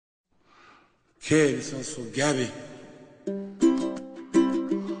Okay, this one's for Gabby.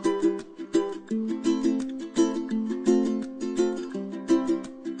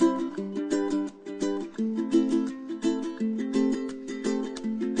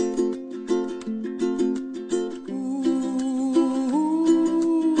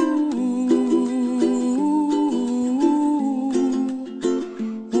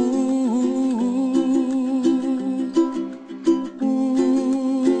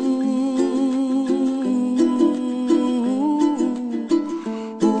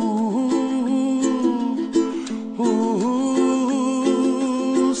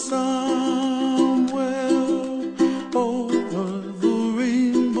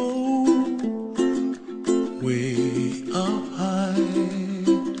 Way up high,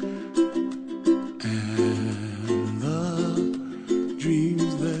 and the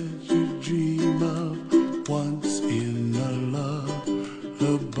dreams that you dream of once in a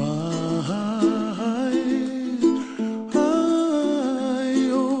lullaby.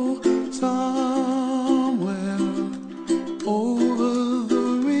 Oh, somewhere over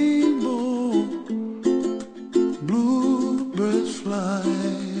the rainbow, bluebirds fly.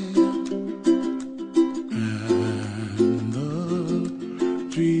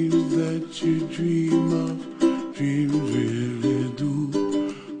 Dreams that you dream of, dreams really do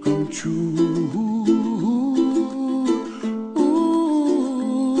come true.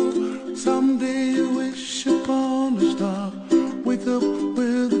 Ooh, someday you wish upon a star, wake up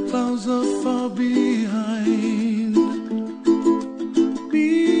where the clouds are far behind. Be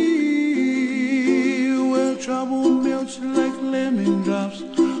where trouble melts like lemon drops,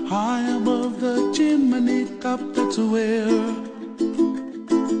 high above the chimney top. That's where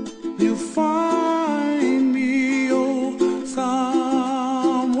you find me, oh,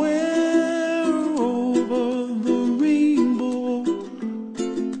 somewhere over the rainbow,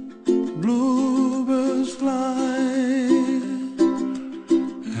 bluebirds fly,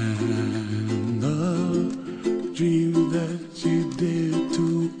 and the dreams that you dare to,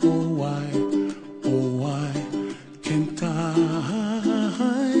 oh why can't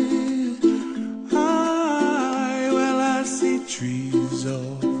well, I see trees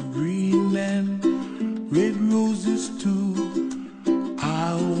of green and red roses too.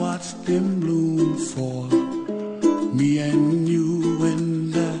 I watch them bloom for me and you,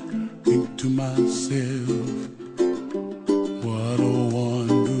 and I think to myself, what a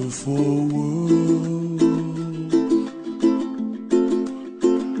wonderful world.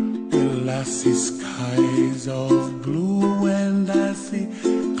 Well, I see skies of blue and I see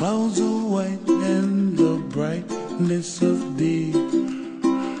clouds of white and the brightness of day.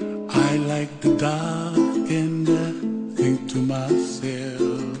 I like the dark and I think to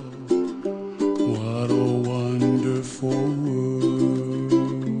myself, what a wonderful world.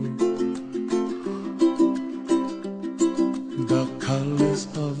 The colors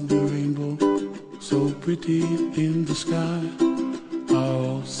of the rainbow, so pretty in the sky, are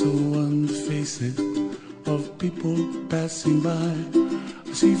also on the faces of people passing by.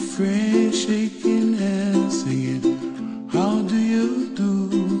 I see friends shaking hands singing, how do you do?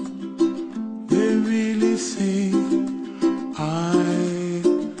 They really say, I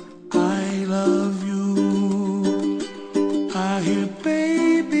love you. I hear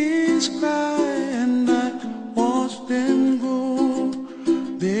babies cry and I watch them grow.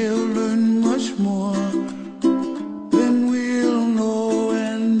 They'll learn much more than we'll know,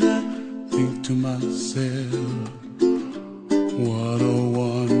 and I think to myself, what a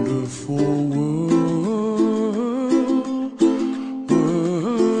wonderful world.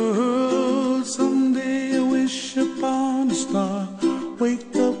 Someday I wish upon a star,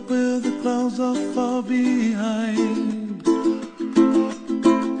 wake up where the clouds are far behind.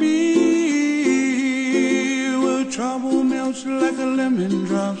 Be where trouble melts like a lemon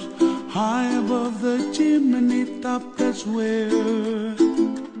drops, high above the chimney top. That's where